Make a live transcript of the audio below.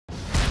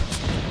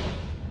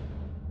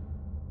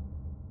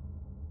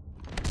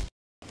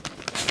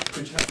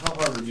Mitch, how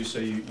hard would you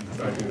say you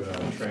tried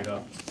to trade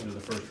up into the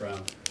first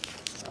round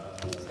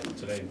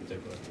today in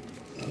particular?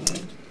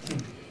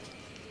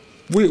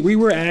 We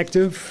were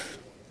active.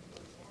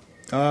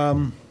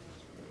 To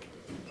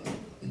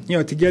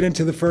get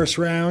into the first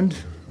round,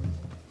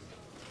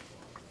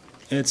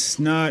 it's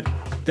not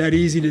that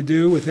easy to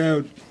do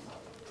without,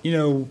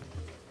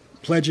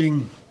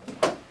 pledging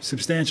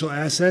substantial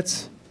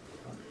assets.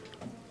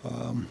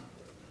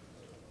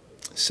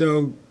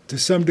 So to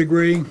some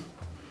degree,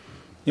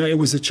 it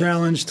was a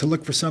challenge to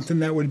look for something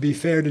that would be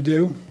fair to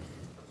do.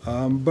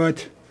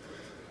 But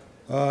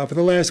for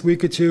the last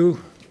week or two,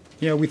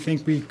 we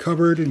think we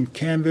covered and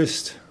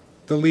canvassed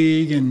the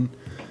league and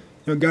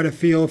got a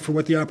feel for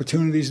what the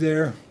opportunities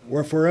there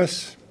were for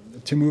us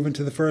to move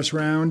into the first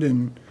round.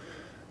 And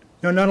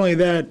not only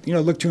that,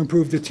 look to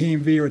improve the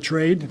team via a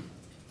trade.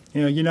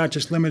 You're not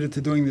just limited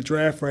to doing the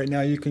draft right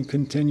now. You can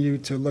continue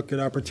to look at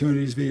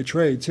opportunities via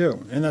trade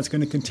too, and that's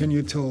going to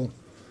continue till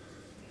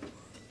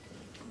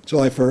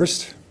July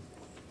 1st.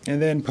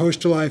 And then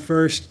post July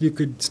 1st, you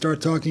could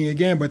start talking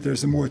again, but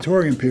there's a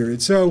moratorium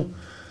period. So,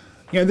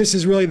 this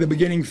is really the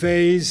beginning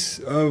phase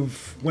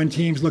of when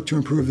teams look to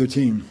improve their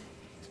team.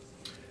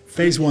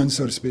 Phase one,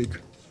 so to speak.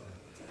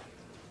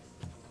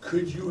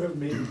 Could you have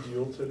made a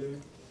deal today?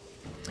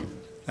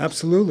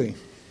 Absolutely.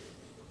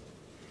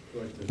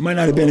 It might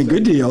not have been a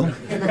good deal,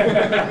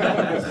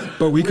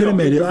 but we could have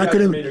made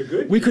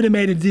it. We could have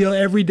made a deal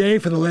every day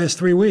for the last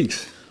 3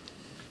 weeks.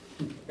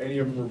 Any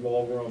of them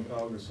revolve around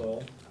Pau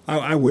Gasol?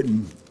 I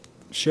wouldn't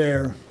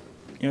share,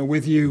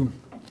 with you,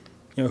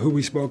 who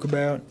we spoke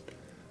about.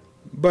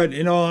 But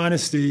in all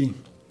honesty,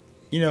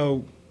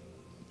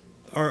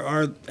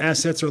 our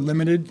assets are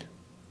limited.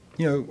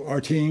 Our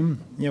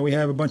team. We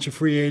have a bunch of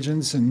free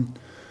agents, and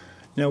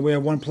we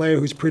have one player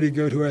who's pretty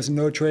good who has a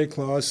no trade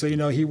clause. So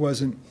he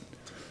wasn't,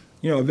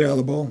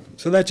 available.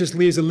 So that just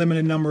leaves a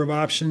limited number of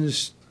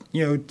options,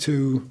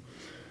 to,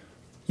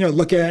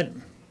 look at,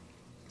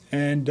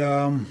 and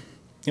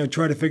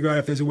try to figure out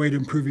if there's a way to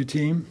improve your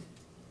team.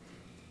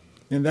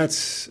 And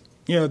that's,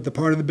 the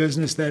part of the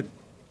business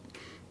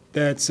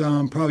that's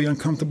probably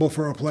uncomfortable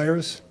for our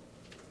players.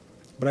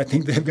 But I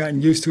think they've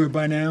gotten used to it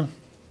by now.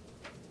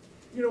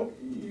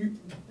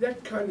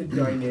 That kind of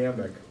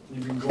dynamic,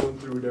 you've been going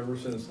through it ever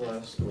since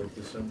last,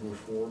 December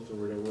 4th or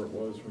whatever it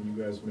was when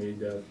you guys made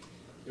that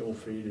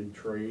ill-fated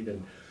trade,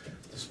 and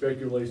the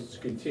speculations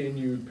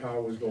continued.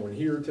 Pau was going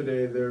here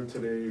today, there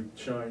today,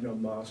 China,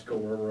 Moscow,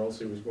 wherever else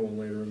he was going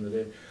later in the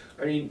day.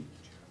 I mean,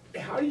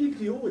 how do you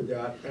deal with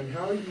that, and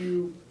how do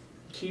you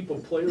keep a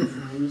player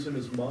from losing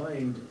his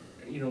mind,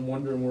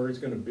 wondering where he's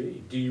going to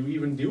be? Do you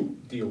even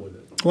deal with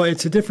it? Well,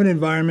 it's a different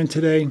environment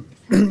today.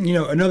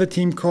 Another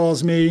team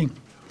calls me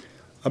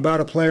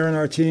about a player on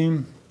our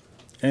team,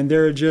 and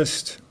they're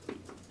just,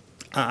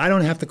 I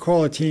don't have to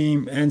call a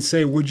team and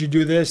say, would you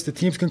do this? The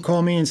teams can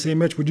call me and say,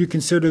 Mitch, would you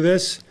consider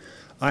this?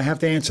 I have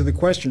to answer the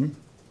question.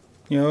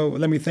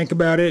 Let me think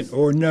about it,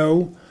 or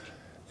no.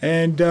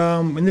 And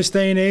in this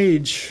day and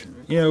age,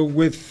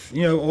 with,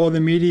 all the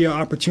media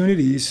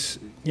opportunities,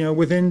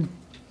 within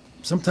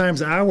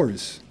sometimes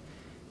hours,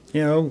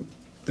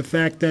 the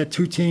fact that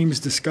two teams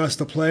discussed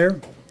a player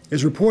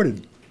is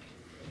reported.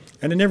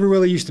 And it never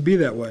really used to be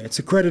that way. It's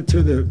a credit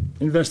to the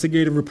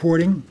investigative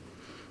reporting,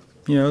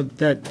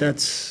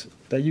 that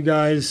you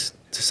guys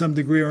to some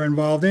degree are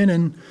involved in,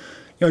 and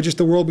just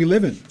the world we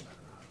live in.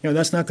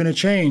 That's not going to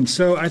change.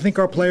 So I think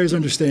our players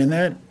understand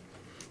that,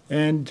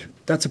 and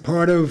that's a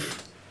part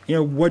of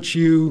what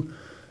you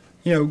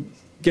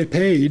get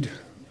paid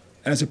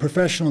as a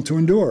professional to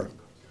endure.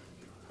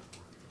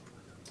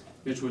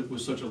 Mitch,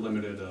 with such a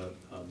limited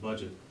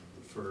budget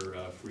for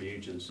free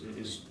agents,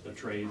 is a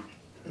trade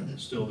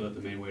still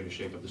the main way to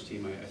shake up this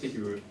team? I think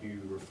you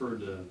referred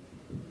to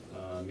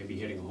maybe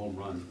hitting a home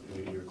run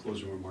in your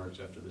closing remarks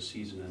after the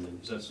season ended.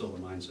 Is that still the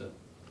mindset?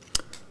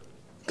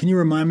 Can you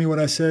remind me what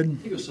I said? I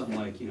think it was something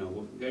like,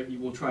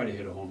 we'll try to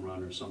hit a home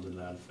run or something to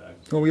that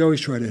effect. Well, we always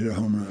try to hit a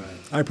home run.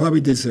 Right. I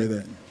probably did say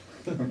that.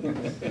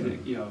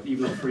 And,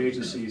 even though free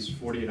agency is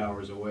 48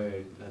 hours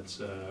away, that's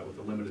with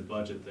a limited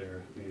budget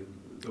there.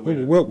 I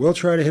mean, we'll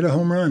try to hit a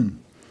home run.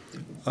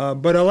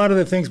 But a lot of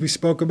the things we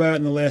spoke about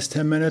in the last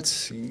 10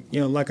 minutes,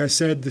 like I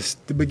said,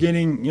 the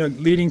beginning,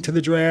 leading to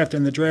the draft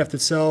and the draft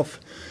itself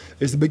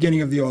is the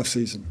beginning of the off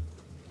season.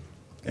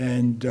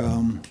 And,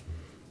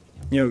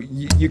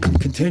 you can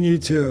continue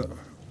to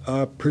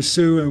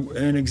pursue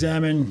and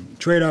examine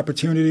trade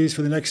opportunities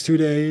for the next 2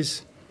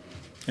 days.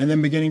 And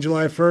then beginning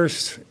July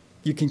 1st,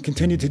 you can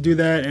continue to do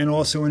that and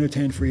also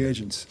entertain free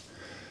agents.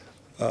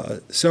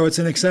 So it's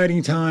an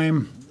exciting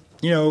time,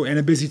 and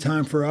a busy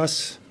time for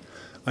us.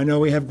 I know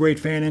we have great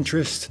fan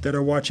interest that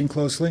are watching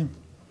closely.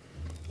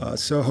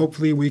 So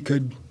hopefully we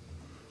could,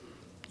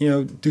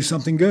 do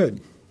something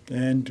good.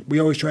 And we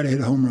always try to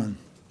hit a home run.